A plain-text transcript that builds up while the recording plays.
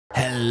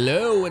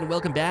Hello and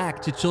welcome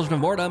back to Children of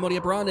Morta. I'm Modia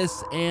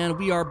Bronis, and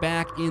we are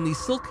back in the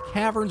Silk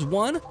Caverns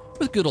 1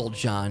 with good old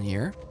John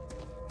here.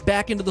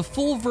 Back into the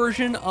full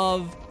version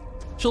of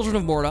Children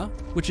of Morta,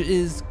 which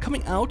is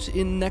coming out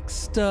in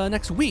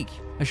next week.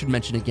 I should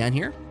mention again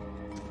here,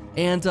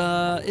 and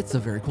it's a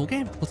very cool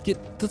game. Let's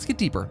get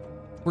deeper.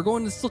 We're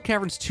going to Silk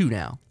Caverns 2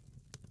 now,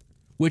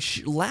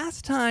 which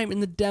last time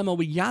in the demo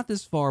we got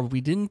this far, but we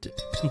didn't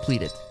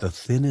complete it. The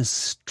thinnest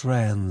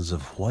strands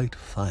of white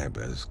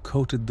fibers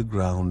coated the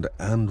ground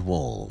and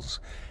walls,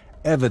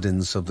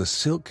 evidence of the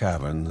Silk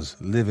Caverns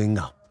living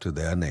up to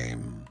their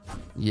name.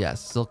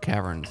 Yes, Silk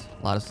Caverns.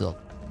 A lot of silk.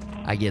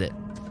 I get it.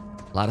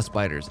 A lot of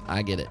spiders.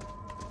 I get it.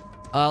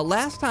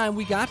 Last time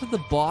we got to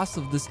the boss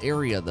of this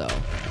area, though,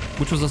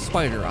 which was a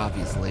spider,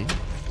 obviously.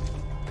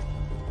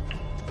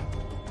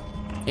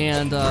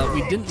 And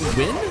we didn't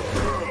win?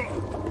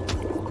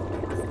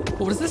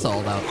 What is this all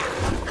about?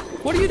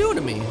 What are you doing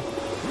to me?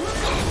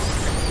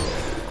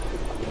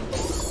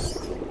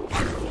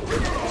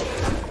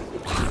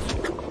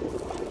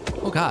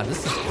 Oh God,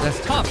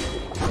 that's tough.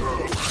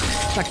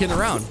 Not kidding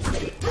around.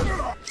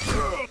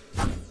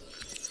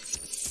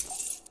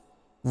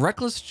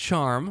 Reckless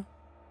Charm.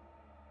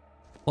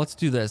 Let's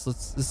do this.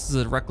 This is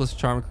a Reckless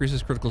Charm,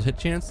 increases critical hit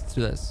chance. Let's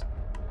do this.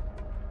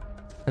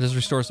 That just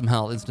restores some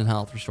health, instant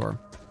health restore.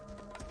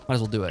 Might as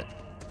well do it.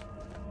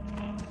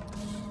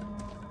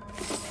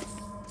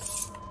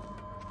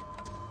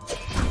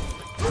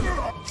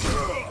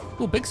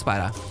 Ooh, big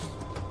spider.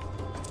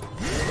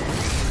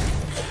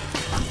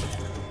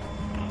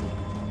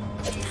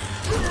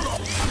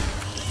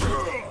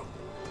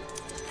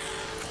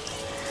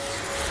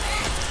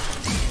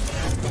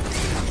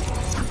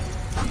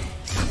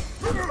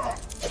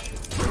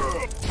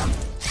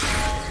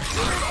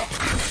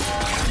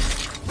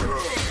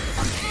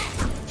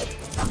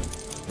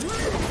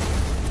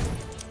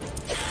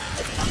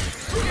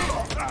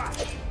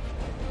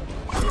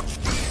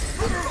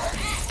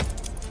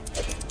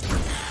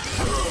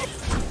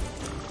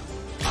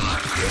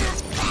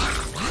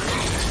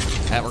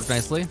 That worked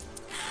nicely.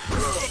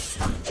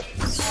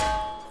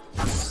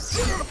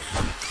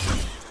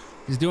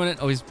 He's doing it.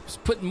 Oh, he's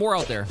putting more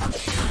out there.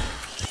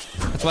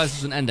 That's why this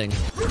is an ending.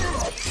 So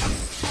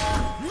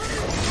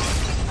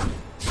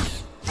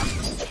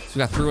we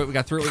got through it. We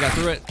got through it. We got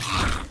through it.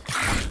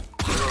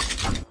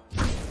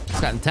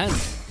 It's got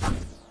intense.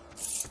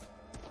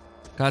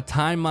 Gotta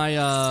time my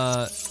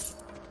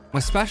my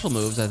special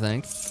moves, I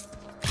think.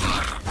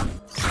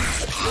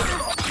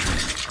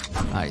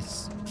 Nice.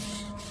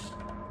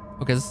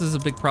 Okay, this is a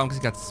big problem because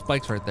he's got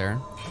spikes right there.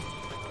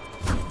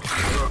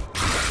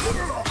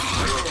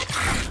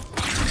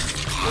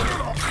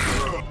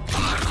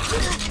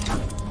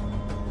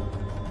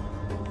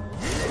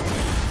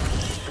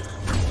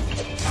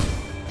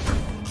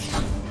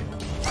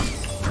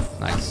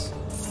 Nice.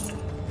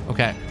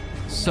 Okay,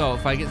 so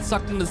if I get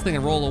sucked into this thing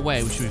and roll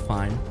away, we should be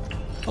fine.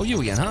 Oh,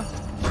 you again, huh?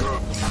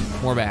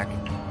 More back.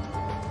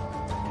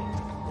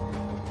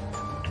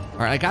 All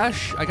right, I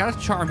got a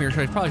charm here,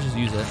 so I probably just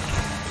use it.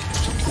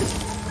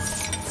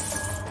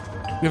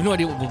 We have no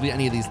idea what will be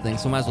any of these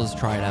things, so might as well just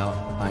try it out,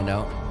 find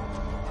out.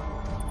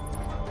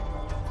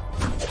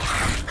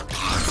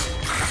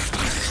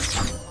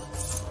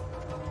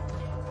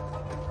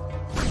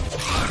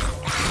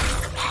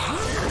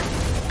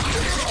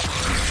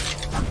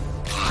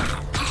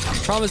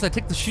 Problem is I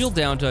take the shield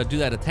down to do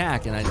that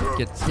attack and I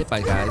get hit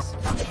by guys.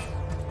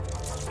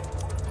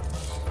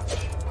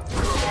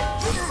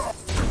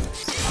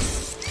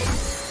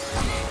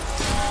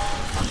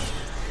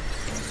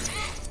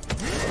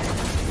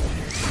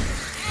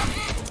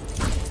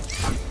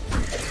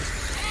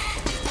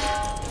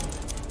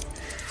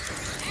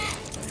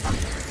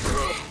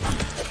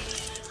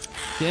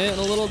 Getting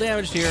a little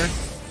damaged here.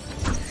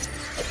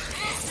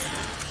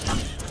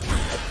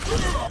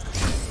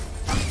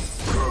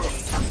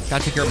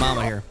 Gotta take care of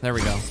Mama here. There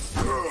we go.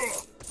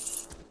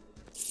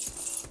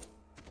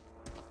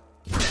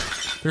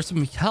 There's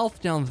some health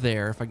down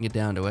there if I can get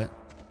down to it.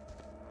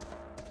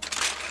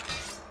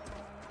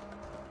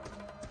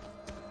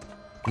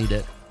 Need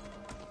it.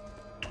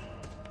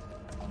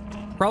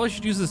 Probably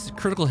should use this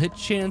critical hit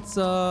chance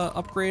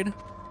upgrade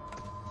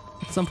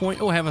at some point.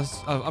 Oh, I have an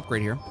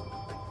upgrade here.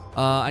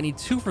 I need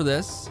 2 for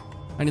this.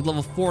 I need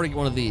level 4 to get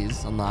one of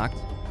these unlocked.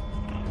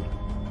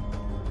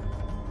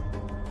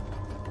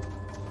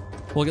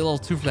 We'll get level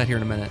 2 for that here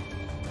in a minute.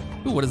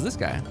 Ooh, what is this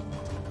guy?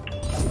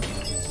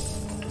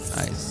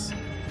 Nice.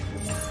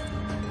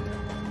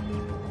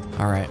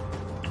 All right.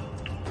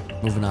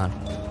 Moving on.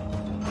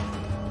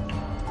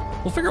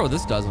 We'll figure out what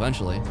this does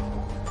eventually.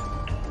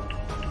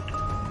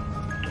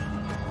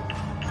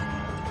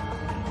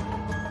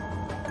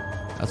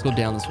 Let's go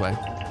down this way.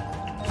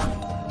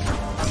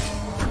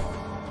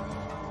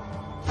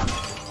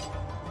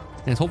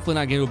 And it's hopefully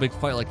not getting into a big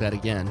fight like that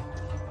again.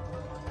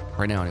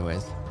 Right now,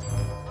 anyways.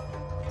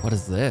 What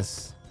is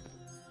this?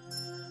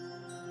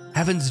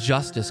 Heaven's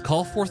Justice.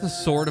 Call forth a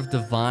sword of the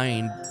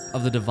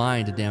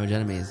divine to damage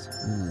enemies.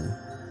 Ooh.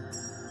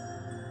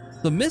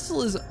 The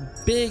missile is a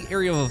big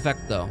area of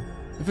effect, though.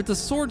 If it's a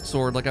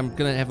sword, like I'm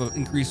gonna have an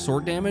increased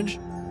sword damage.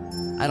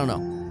 I don't know.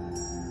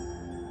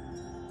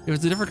 If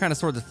it's a different kind of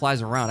sword that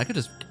flies around, I could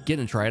just get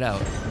and try it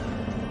out.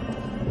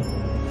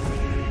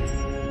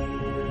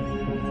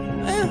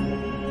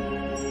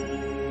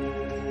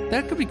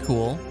 That could be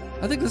cool.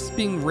 I think this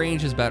being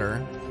range is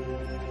better.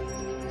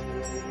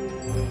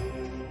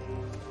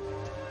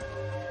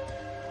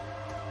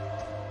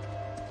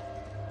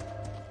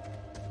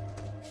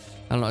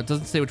 I don't know, it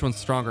doesn't say which one's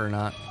stronger or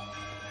not.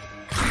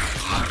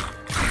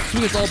 I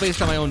think it's all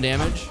based on my own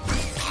damage.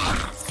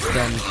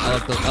 Then I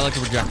like the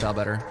projectile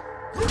better.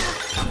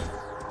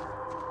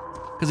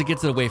 Because it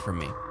gets it away from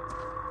me.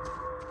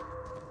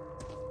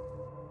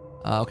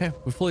 Okay,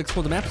 we fully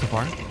explored the map so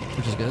far,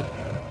 which is good.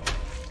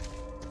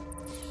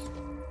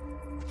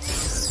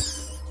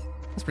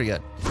 That's pretty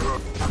good.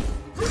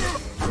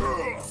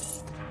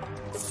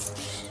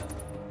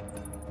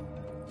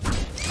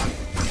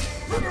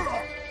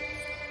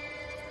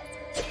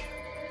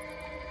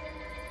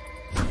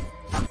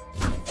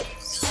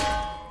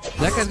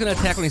 That guy's gonna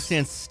attack when he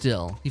stands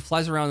still. He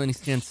flies around and then he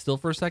stands still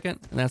for a second,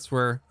 and that's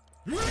where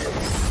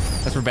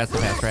bad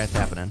stuff has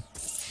happening.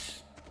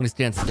 When he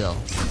stands still.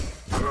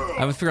 I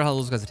haven't figured out how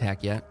those guys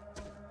attack yet.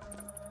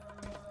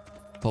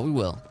 But we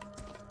will.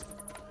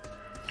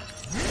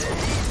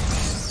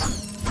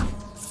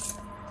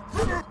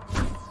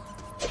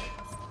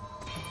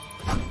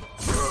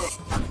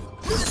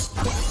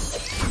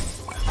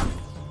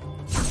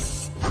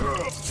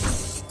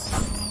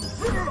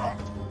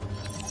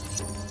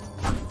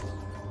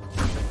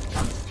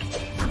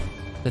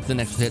 That's the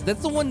next hit.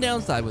 That's the one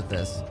downside with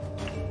this.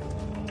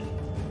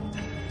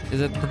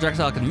 Is that the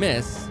projectile can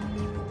miss,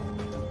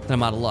 then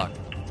I'm out of luck.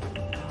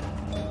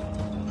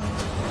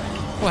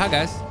 Oh, hi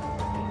guys.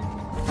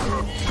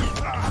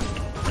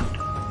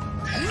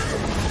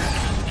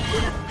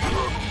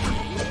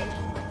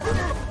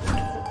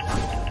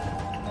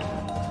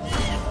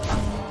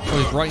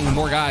 Oh, he's writing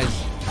more guys.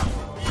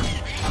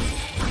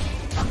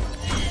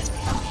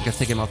 I gotta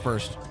take him out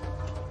first.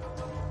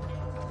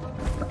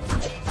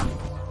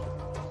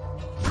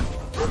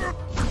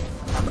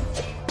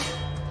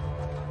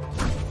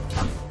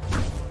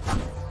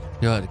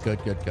 Good.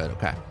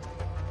 Okay.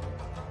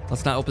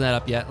 Let's not open that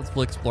up yet. Let's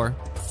fully explore.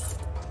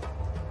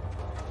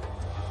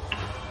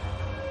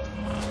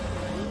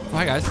 Oh,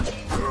 hi, guys.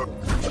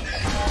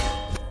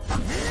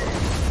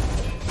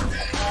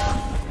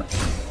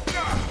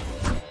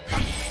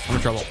 I'm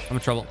in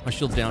trouble. My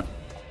shield's down.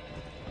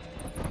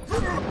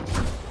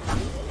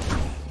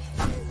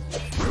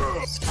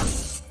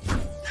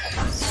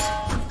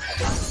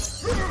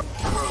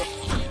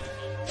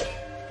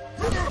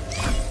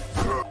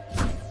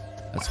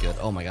 That's good.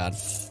 Oh my god.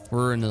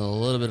 We're in a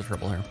little bit of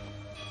trouble here.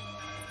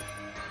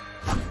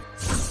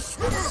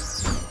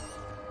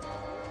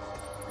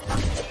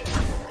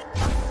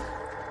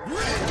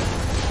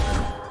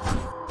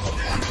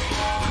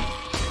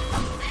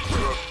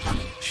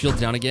 Shield's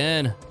down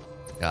again.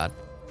 God.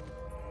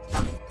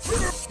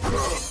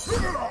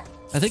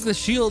 I think the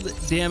shield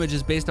damage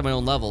is based on my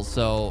own levels,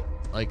 so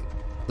like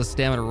the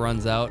stamina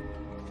runs out.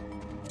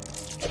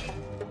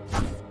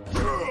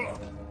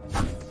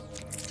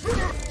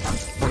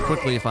 More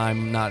quickly if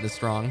I'm not as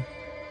strong.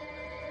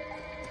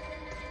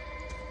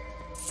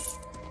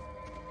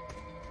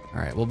 All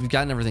right, well, we've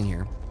gotten everything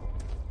here.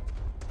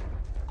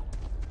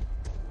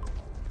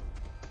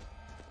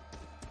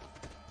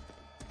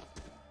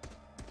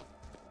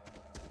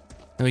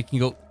 And we can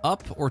go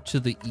up or to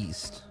the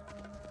east.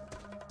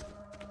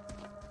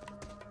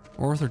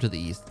 North or to the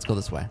east. Let's go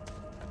this way.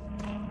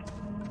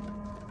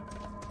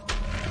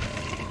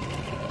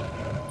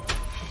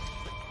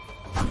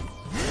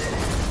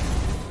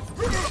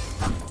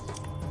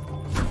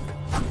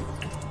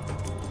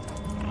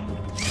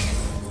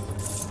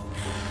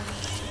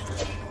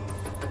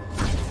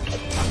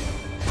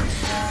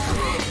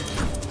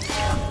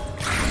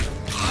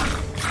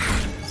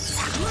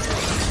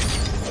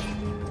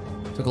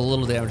 Took a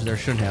little damage there,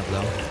 shouldn't have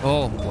though.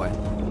 Oh boy,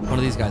 one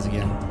of these guys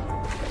again.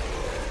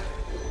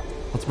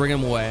 Let's bring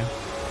him away.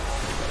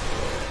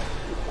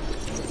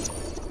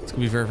 It's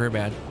gonna be very, very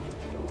bad.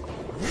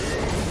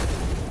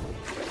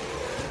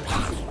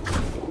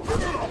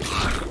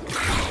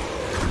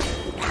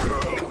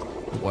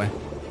 Oh boy.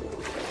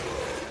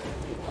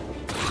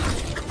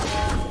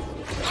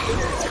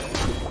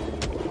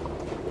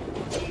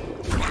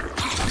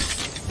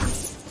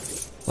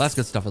 Well, that's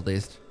good stuff at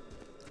least.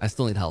 I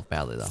still need health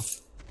badly though.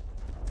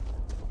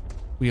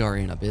 We are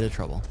in a bit of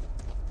trouble.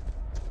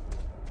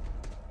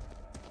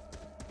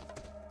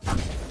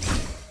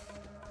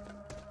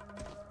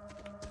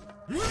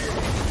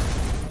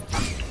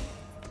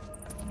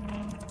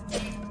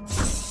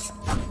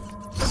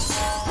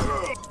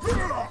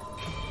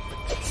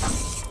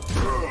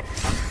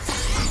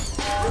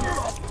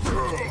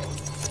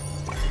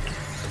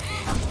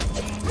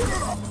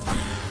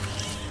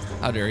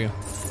 How dare you?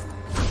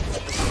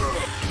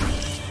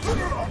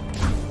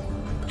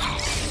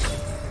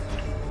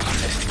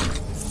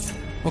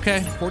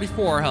 Okay,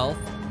 44 health.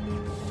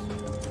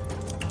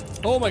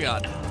 Oh my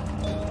god.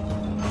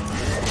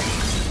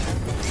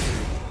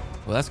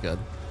 Well, that's good.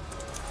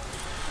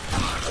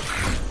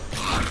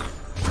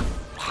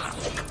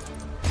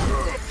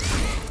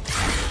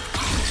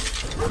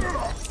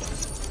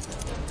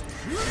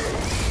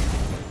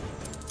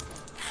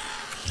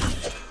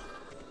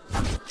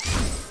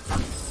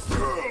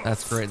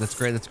 great. That's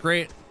great. That's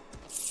great.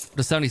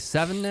 To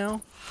 77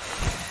 now.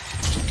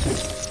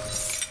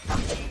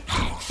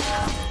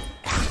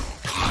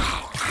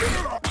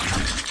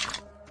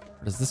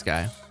 What is this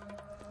guy?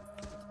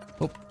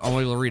 Oh, I'm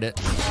able to read it.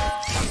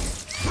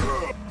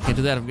 Can't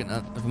do that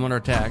if I'm under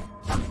attack.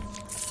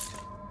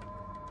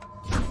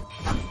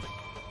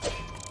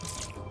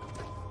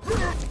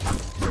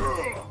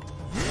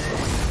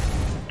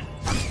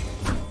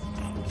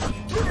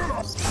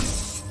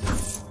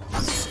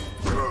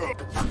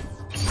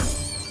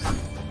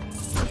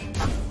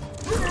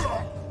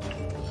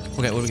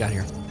 Okay, what do we got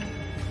here?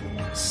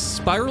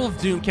 Spiral of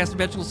Doom. Cast a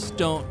magical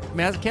stone.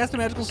 Cast a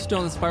magical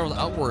stone that spirals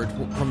outward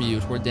from you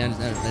toward the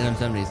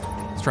enemies.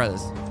 Let's try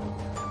this.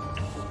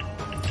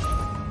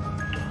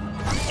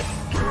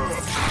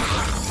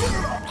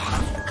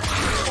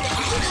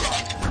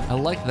 I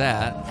like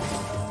that.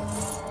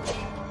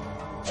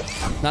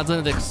 Not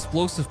the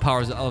explosive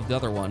powers of the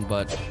other one,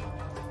 but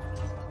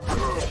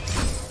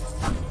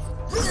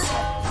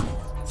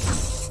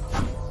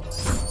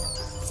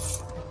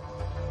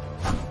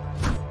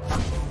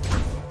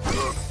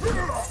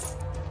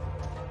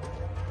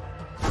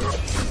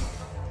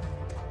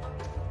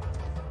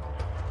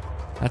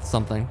that's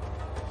something.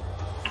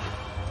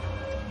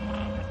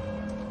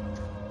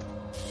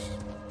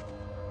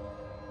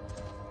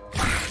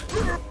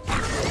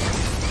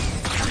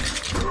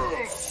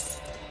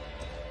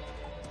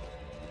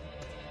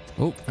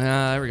 Oh,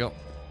 there we go.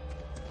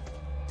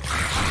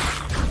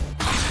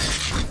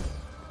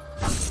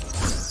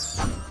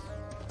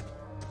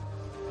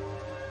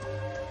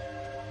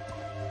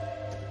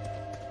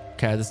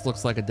 Okay, this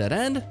looks like a dead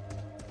end.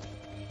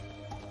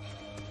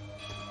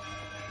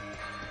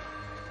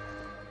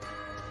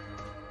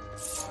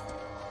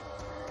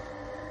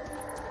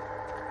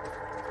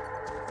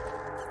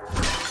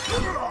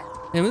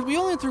 And we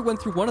only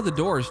went through one of the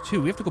doors,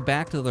 too. We have to go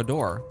back to the other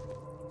door.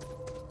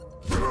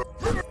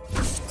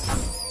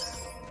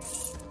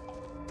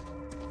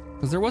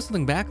 Because there was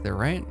something back there,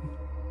 right?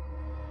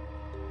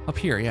 Up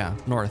here, yeah,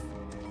 north.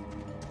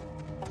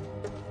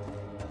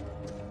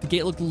 The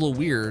gate looked a little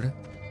weird.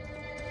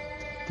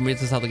 I mean,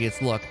 this is how the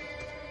gates look.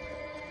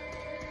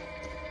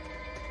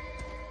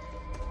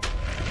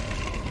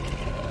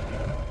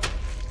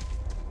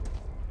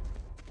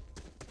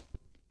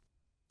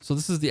 So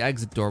this is the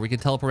exit door. We can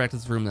teleport back to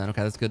this room then.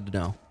 Okay, that's good to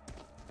know.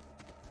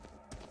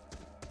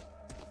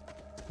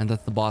 And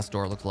that's the boss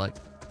door, it looks like.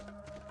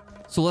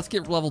 So let's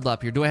get leveled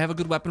up here. Do I have a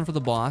good weapon for the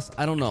boss?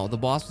 I don't know. The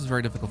boss was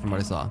very difficult from what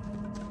I saw.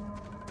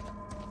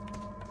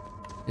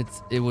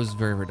 It was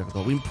very, very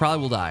difficult. We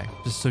probably will die,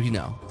 just so you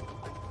know.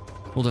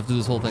 We'll have to do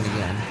this whole thing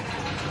again.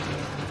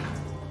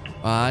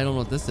 I don't know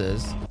what this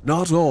is.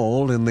 Not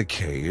all in the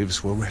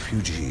caves were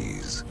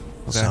refugees.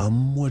 Okay.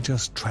 Some were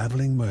just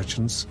traveling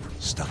merchants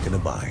stuck in a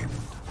bind.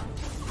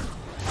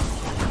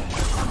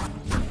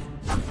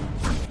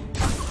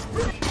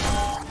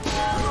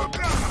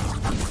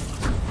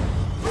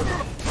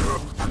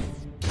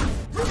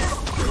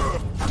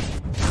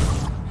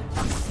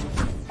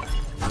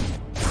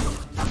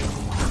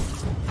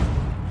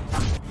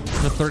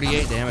 The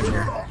 38 damage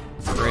here.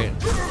 That's great.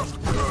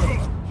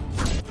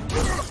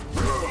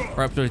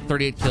 We're up to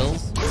 38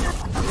 kills.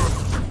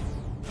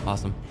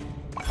 Awesome.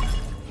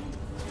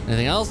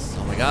 Anything else?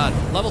 Oh my god.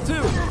 Level 2!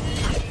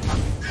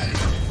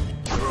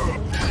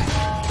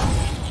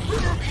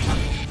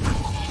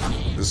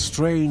 The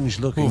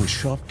strange-looking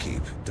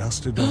shopkeep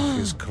dusted off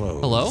his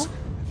clothes. Hello?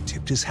 And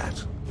tipped his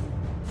hat.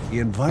 He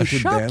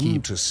invited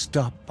them to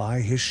stop by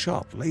his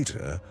shop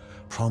later,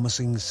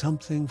 promising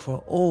something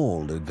for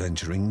all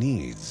adventuring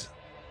needs.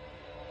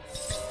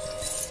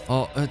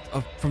 Oh,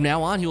 from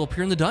now on, he will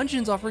appear in the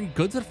dungeons offering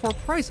goods at a full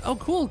price. Oh,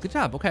 cool. Good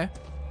job. Okay.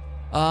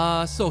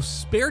 So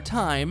spare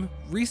time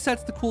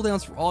resets the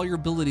cooldowns for all your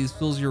abilities,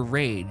 fills your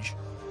rage.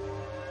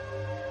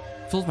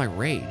 Fills my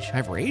rage. I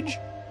have rage?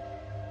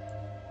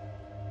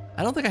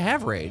 I don't think I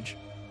have rage.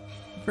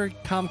 I'm a very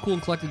calm, cool,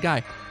 and collected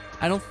guy.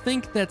 I don't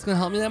think that's gonna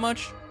help me that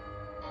much.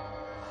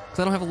 Cause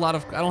I don't have a lot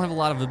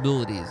of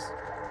abilities.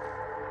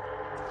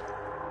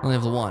 I only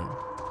have the one.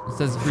 It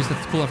says resets the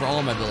cooldown for all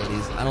of my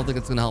abilities. I don't think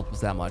it's gonna help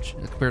us that much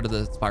compared to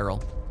the spiral,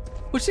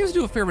 which seems to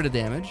do a fair bit of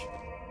damage.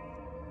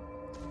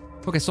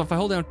 Okay, so if I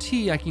hold down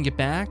T, I can get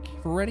back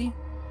if we're ready.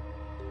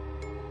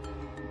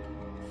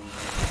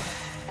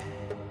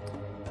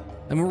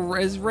 And we're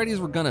as ready as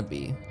we're gonna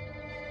be.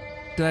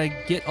 Did I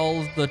get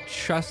all of the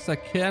chests I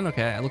can?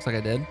 Okay, it looks like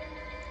I did.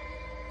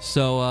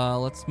 So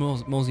let's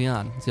mosey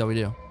on. Let's see how we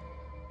do.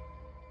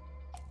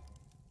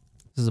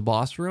 This is a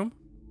boss room.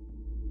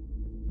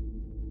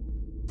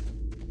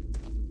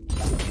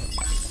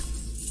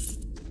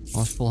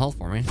 Lost full health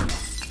for me.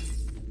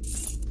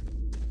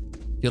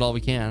 Get all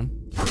we can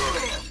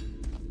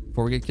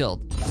before we get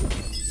killed.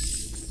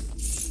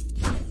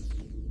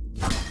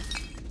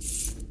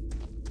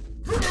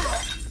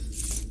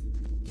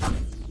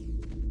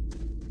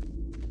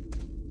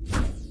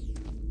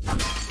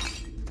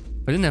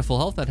 If I didn't have full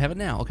health, I'd have it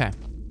now. Okay.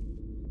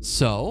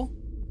 So,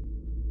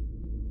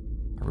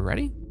 are we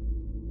ready?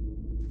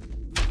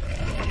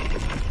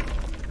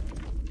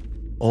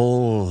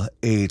 All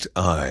 8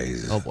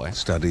 eyes Oh, boy.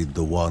 studied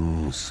the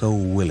one so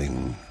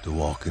willing to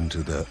walk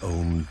into their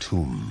own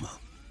tomb.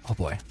 Oh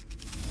boy.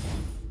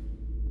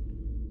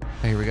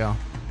 Okay, here we go.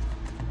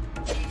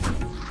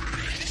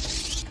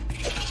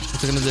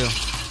 What's it gonna do?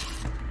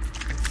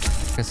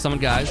 Okay, summon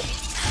guys.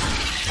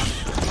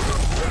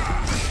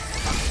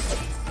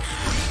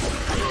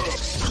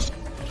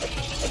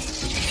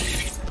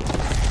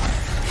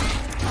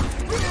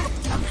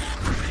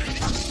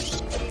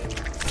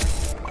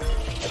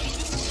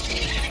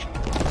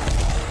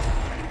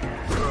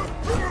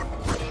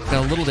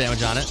 Got a little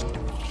damage on it.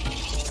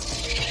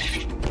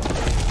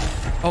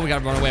 Oh, we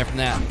gotta run away from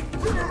that.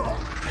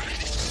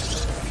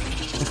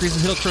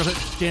 Increases hit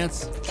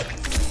chance.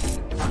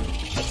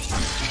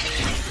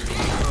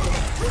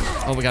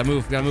 Oh, we gotta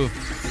move. No!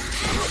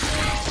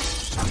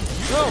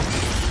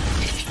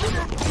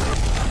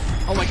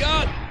 Oh my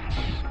god!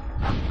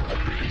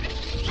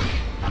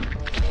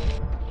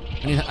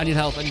 I need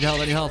help.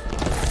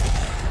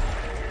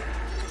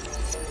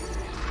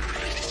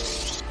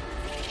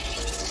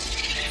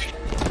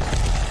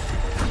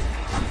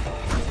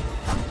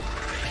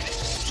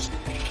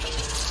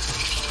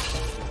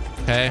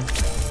 Okay.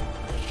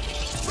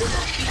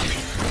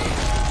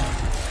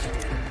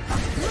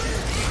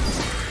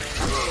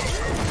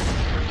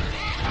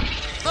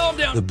 Oh, I'm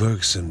down. The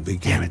Bergson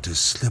began to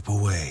slip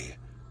away,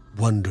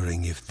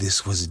 wondering if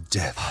this was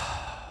death.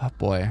 Oh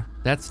boy,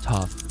 that's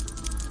tough.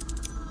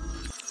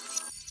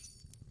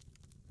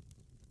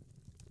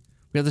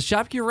 We have the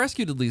shopkeeper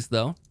rescued at least,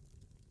 though.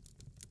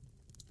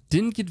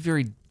 Didn't get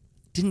very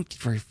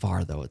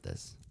far though with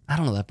this. I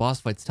don't know, that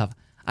boss fight's tough.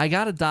 I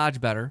gotta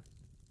dodge better.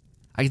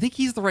 I think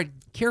he's the right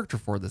character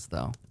for this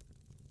though.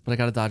 But I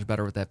gotta dodge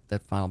better with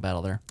that final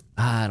battle there.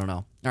 I don't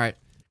know. Alright,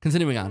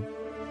 continuing on.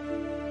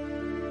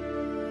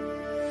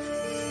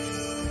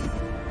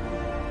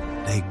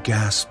 They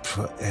gasped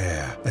for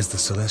air as the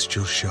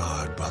celestial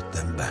shard brought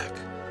them back.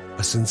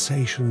 A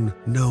sensation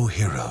no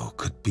hero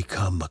could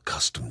become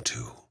accustomed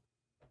to.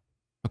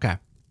 Okay,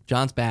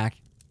 John's back.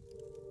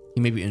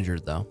 He may be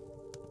injured though.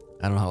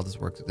 I don't know how this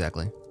works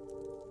exactly.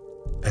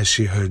 As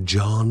she heard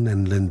John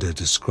and Linda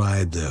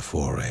describe their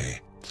foray,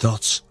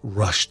 thoughts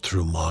rushed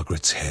through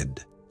Margaret's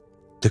head.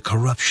 The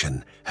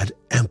corruption had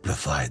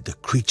amplified the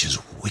creature's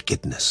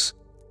wickedness,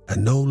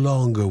 and no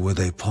longer were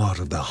they part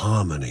of the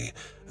harmony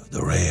of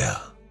the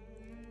Rhea.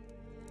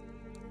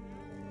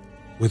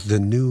 With the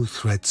new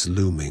threats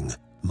looming,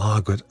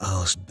 Margaret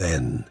asked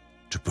Ben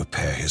to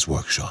prepare his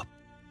workshop.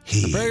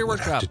 He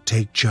would have to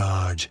take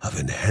charge of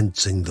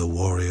enhancing the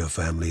warrior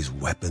family's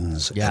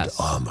weapons and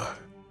armor.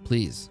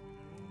 Please.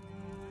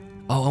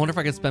 Oh, I wonder if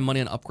I could spend money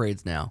on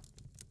upgrades now,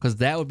 because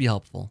that would be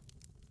helpful.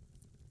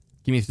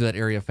 Get me through that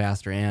area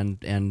faster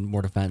and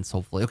more defense,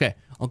 hopefully. Okay,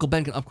 Uncle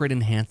Ben can upgrade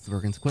and enhance the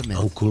Bergen's equipment.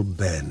 Uncle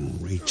Ben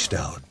reached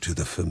out to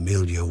the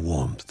familiar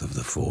warmth of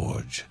the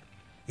forge.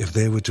 If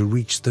they were to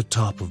reach the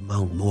top of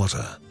Mount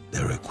Morta,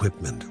 their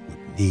equipment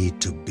would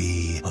need to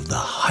be of the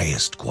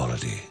highest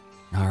quality.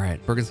 All right,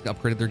 Bergen's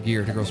upgraded their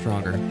gear to grow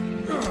stronger.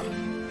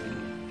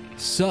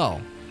 So,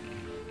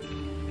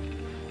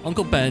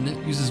 Uncle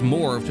Ben uses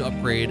Morve to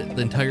upgrade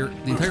the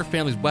entire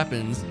family's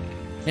weapons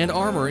and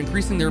armor,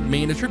 increasing their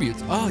main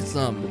attributes. Oh, it's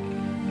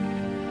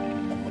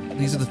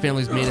these are the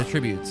family's main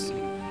attributes.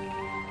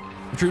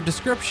 Attribute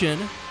description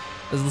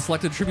is the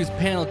selected attributes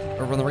panel,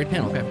 or on the right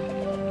panel. Okay,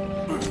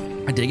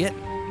 I dig it.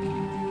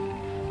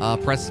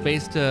 Press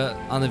space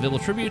on the available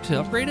attribute to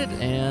upgrade it,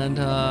 and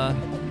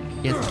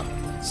yes.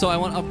 So I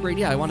want to upgrade.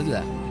 Yeah, I want to do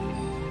that.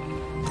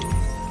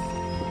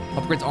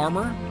 Upgrades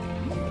armor.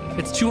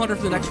 It's 200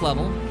 for the next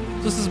level.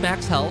 So this is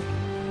max health.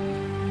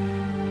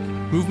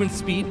 Movement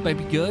speed might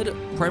be good.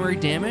 Primary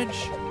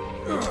damage.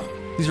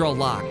 These are all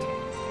locked.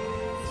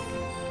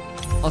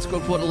 Let's go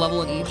put a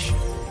level in each.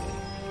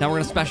 Now we're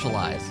going to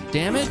specialize.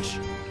 Damage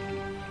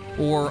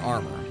or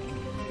armor.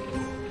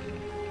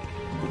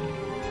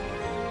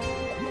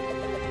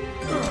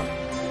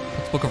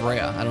 What's Book of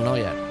Rhea? I don't know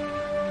yet.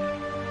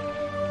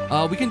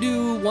 We can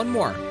do one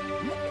more.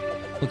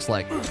 Looks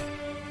like.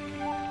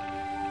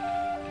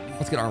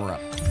 Let's get armor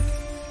up.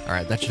 All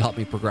right, that should help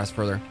me progress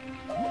further.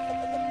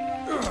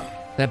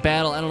 That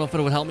battle, I don't know if it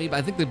would help me, but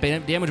I think the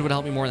damage would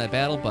help me more in that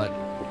battle, but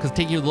because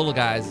taking the little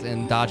guys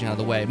and dodging out of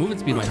the way. Movement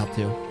speed might help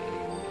too.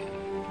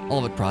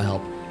 All of it probably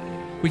help.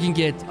 We can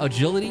get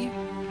agility,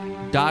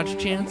 dodge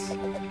chance,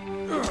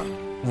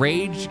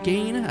 rage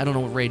gain. I don't know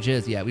what rage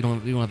is yet. We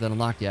don't have that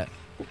unlocked yet.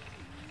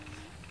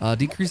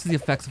 Decreases the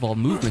effects of all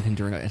movement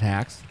hindering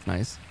attacks. It's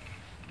nice.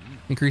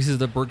 Increases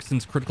the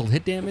Bergson's critical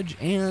hit damage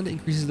and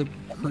increases the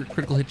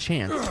critical hit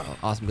chance. Oh,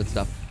 awesome, good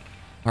stuff.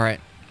 All right.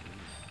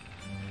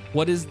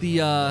 What is the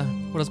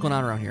what is going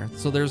on around here?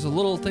 So there's a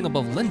little thing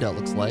above Linda, it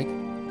looks like.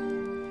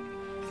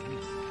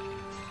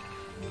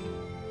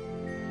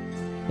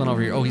 What's going on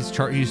over here? Oh, he's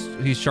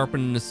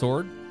sharpening his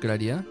sword. Good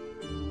idea.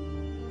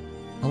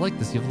 I like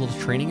this. You have a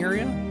little training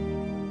area.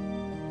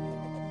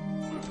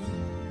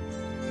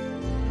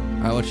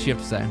 All right, what's she have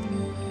to say?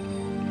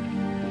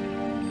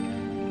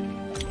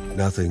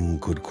 Nothing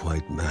could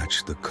quite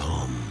match the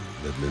calm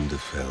that Linda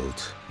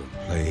felt when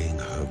playing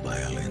her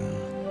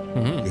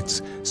violin.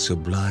 Its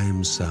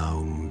sublime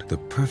sound, the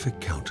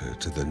perfect counter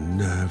to the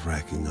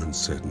nerve-wracking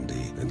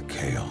uncertainty and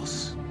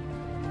chaos.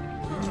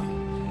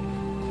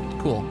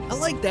 Cool. I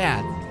like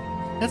that.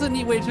 That's a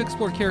neat way to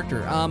explore character.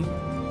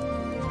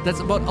 That's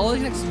about all I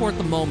can explore at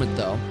the moment,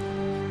 though.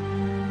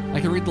 I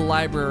can read the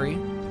library.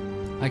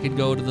 I could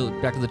go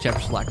to back to the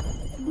chapter select.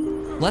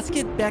 Let's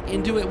get back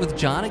into it with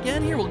John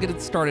again here. We'll get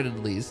it started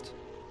at least.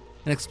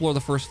 And explore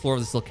the first floor of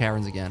the Silk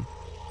Caverns again.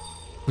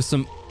 With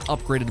some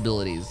upgraded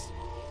abilities.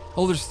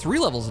 Oh, there's 3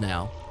 levels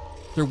now.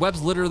 Their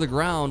webs litter the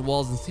ground,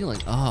 walls, and ceiling.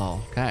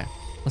 Oh, okay.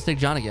 Let's take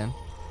John again.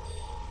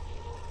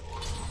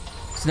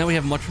 So now we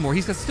have much more.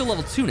 He's got still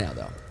level 2 now,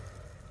 though.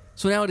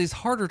 So now it is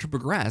harder to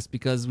progress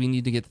because we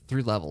need to get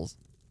 3 levels.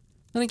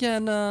 Then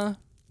again,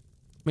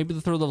 maybe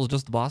the 3rd level is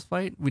just the boss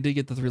fight. We did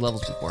get the 3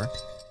 levels before.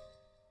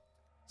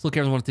 Silk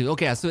Caverns 1 and 2.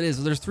 Okay, so it is.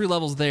 So there's 3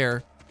 levels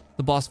there.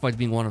 The boss fight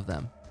being one of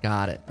them.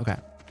 Got it. Okay.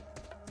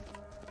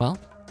 Well,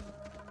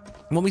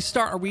 when we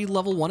start, are we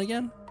level 1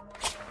 again?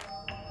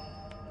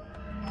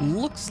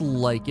 Looks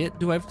like it.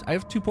 Do I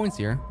have 2 points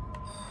here?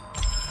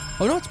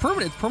 Oh no, it's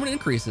permanent. It's permanent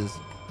increases.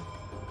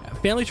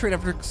 Family trait.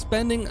 After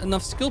expending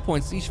enough skill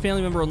points, each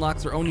family member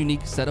unlocks their own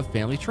unique set of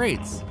family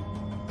traits.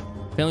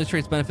 Family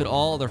traits benefit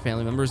all other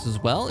family members as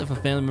well. If a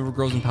family member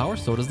grows in power,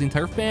 so does the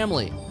entire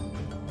family.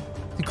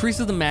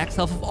 Increases the max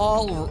health of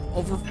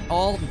over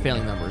all the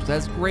family members.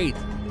 That's great.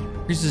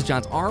 Increases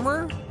John's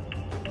armor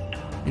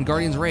and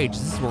Guardian's Rage.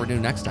 This is what we're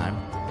doing next time.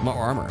 More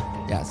armor.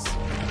 Yes.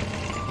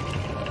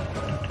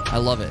 I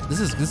love it.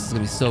 This is gonna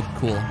be so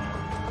cool.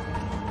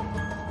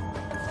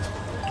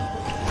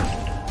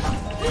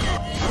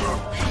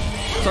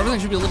 So everything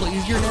should be a little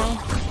easier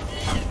now.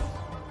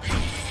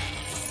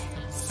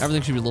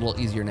 Everything should be a little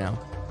easier now.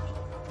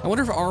 I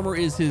wonder if armor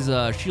is his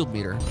shield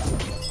meter.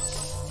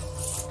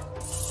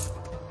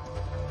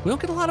 We don't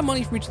get a lot of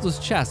money from each of those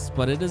chests,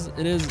 but it is.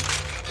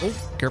 Oh,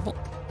 careful.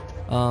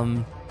 I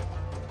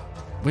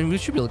mean, we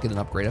should be able to get an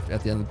upgrade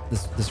at the end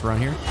of this run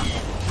here.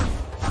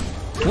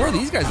 More of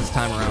these guys this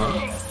time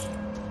around.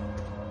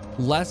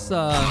 Less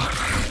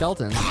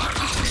skeletons.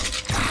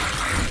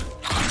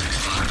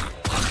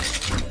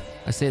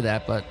 I say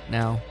that, but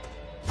now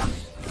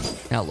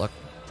look.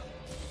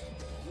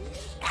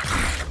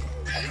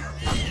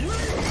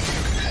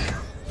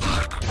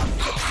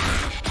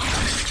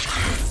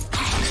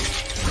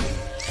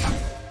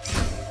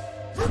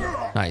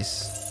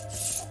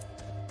 Nice.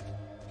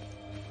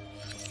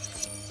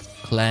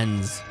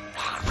 Cleanse.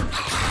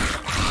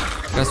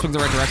 Gotta swing the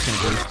right direction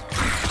at least.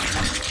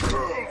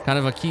 Kind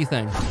of a key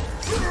thing.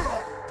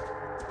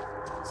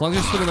 As long as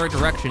you're swinging the right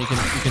direction, you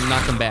can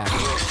knock them back.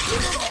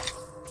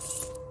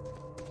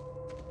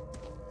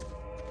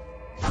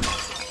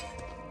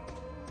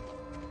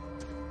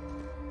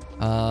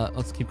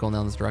 Let's keep going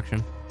down this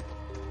direction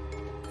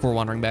before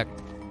wandering back.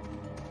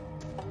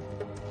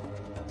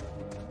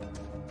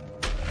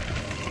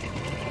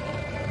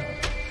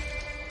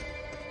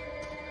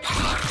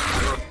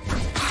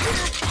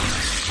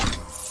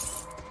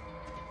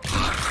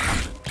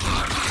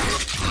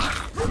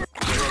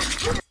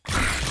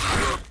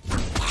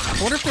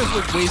 I wonder if there's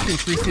like ways to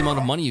increase the amount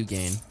of money you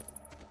gain.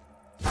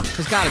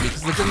 There's gotta be,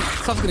 because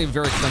stuff's gonna be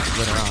very expensive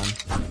later on.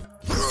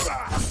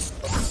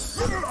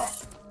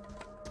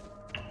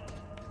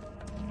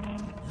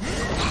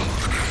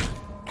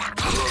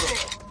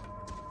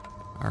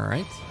 All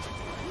right.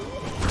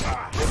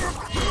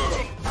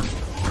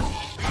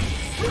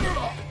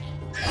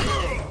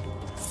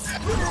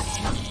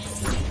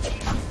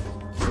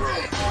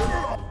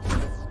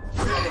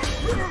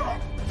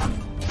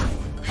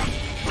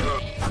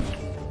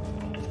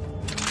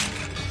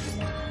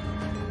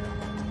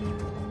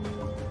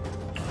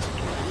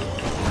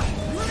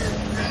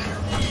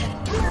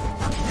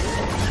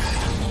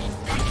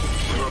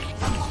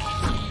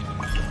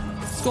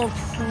 It's going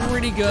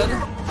pretty good.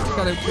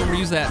 Gotta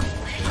reuse that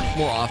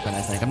more often,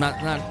 I think. I'm not.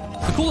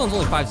 The cooldown's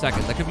only 5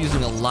 seconds. I could be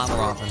using it a lot more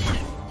often.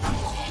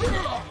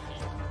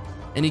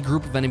 Any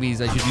group of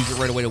enemies, I should use it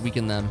right away to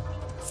weaken them.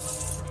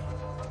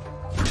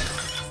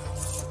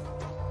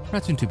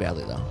 Not doing too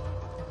badly though.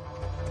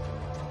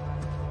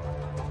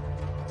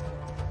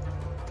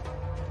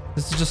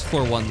 This is just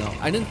floor 1 though.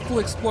 I didn't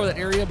fully explore that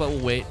area, but we'll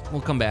wait.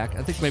 We'll come back.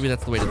 I think maybe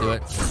that's the way to do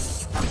it.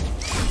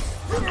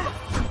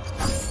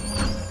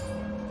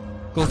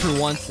 Go through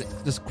once,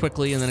 just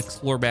quickly, and then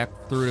explore back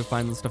through to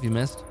find the stuff you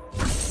missed.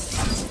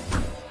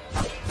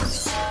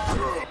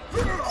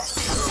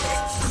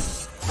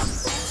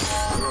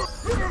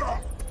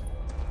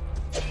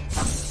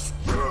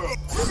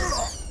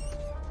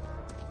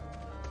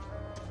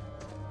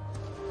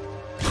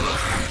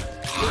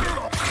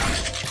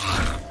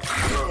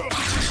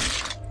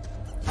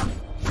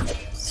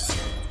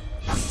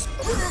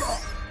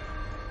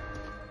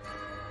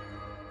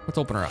 Let's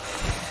open her up.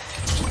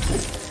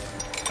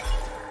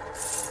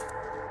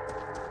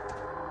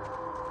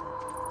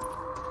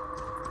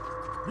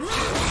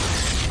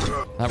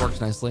 That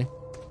works nicely.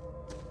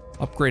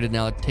 Upgraded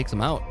now, it takes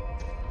them out.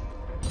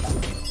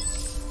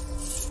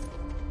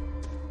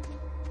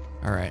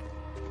 All right.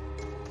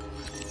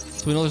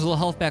 So we know there's a little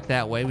health back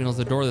that way. We know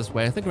there's a door this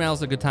way. I think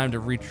now's a good time to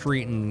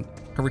retreat and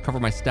recover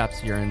my steps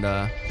here and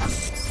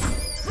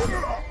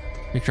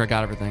make sure I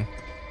got everything.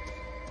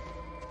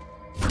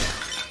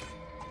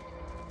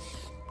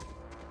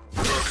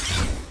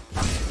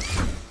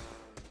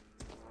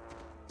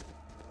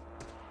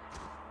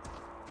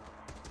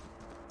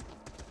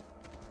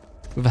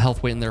 We have a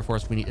health waiting there for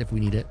us if we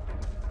need it.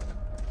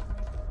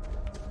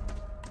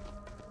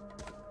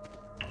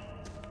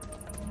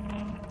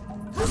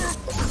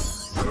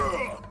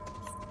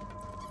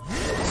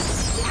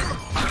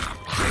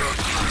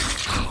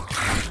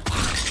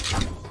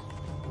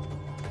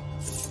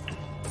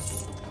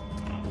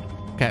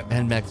 Okay,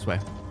 heading back this way.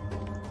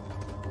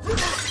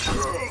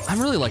 I'm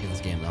really liking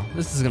this game though.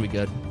 This is gonna be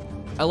good.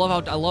 I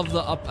love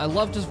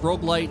just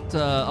roguelite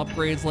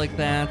upgrades like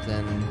that,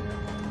 and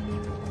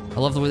I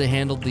love the way they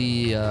handled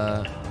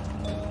the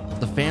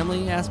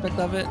family aspect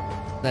of it.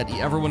 That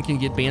everyone can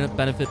get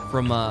benefit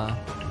from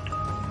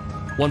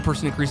one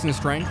person increasing his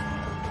strength.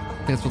 I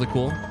think that's really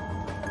cool.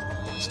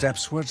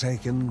 Steps were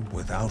taken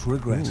without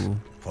regret,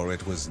 for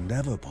it was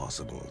never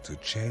possible to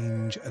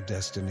change a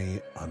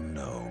destiny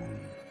unknown.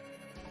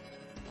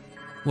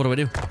 What do I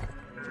do?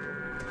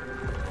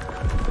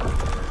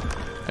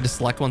 I just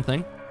select one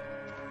thing.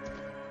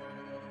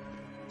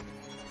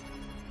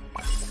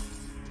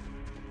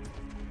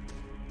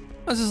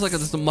 This is like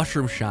just a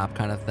mushroom shop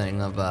kind of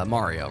thing of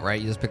Mario, right?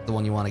 You just pick the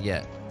one you want to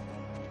get.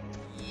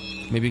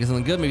 Maybe you get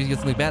something good, maybe you get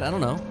something bad. I don't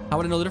know. How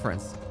would I know the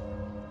difference?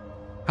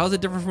 How is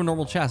it different from a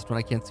normal chest when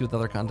I can't see what the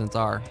other contents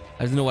are?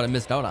 I just know what I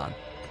missed out on.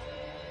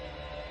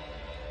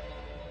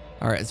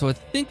 All right, so I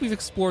think we've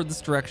explored this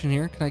direction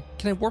here.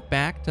 Can I warp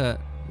back to,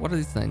 what are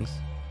these things?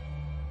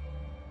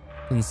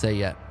 Doesn't say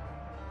yet.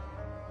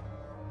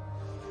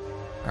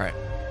 All right.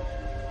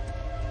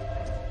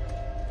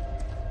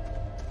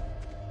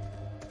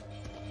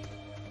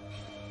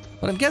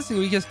 But I'm guessing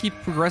we just keep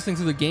progressing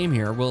through the game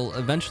here. We'll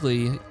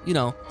eventually, you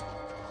know,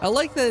 I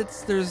like that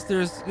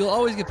you'll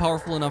always get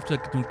powerful enough to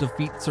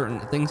defeat certain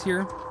things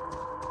here.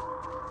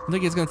 I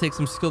think it's gonna take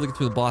some skill to get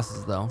through the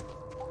bosses though.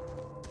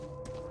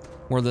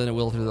 More than it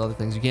will through the other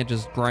things. You can't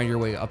just grind your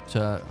way up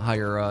to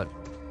higher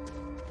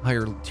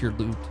tiered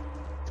loot.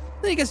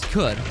 I guess you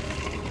could.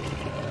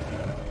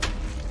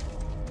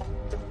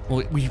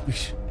 Well,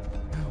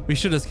 we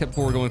should have kept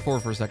going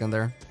forward for a second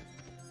there.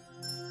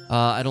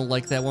 I don't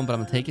like that one, but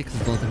I'm gonna take it because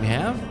it's the only thing we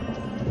have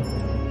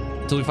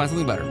until we find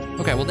something better.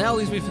 Okay, well now at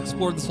least we've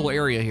explored this whole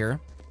area here,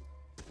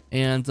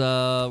 and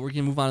we're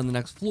gonna move on to the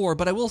next floor.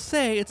 But I will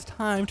say it's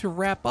time to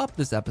wrap up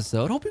this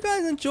episode. Hope you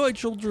guys enjoyed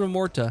Children of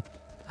Morta.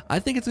 I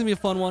think it's gonna be a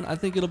fun one. I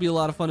think it'll be a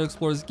lot of fun to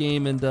explore this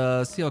game and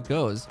see how it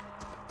goes.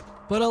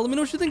 But let me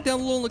know what you think down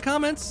below in the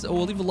comments.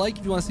 Or leave a like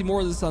if you want to see more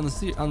of this on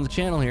the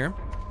channel here.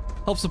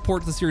 Help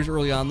support the series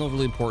early on though,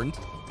 really important.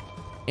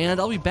 And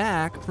I'll be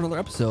back for another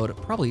episode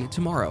probably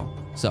tomorrow.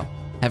 So,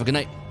 have a good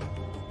night.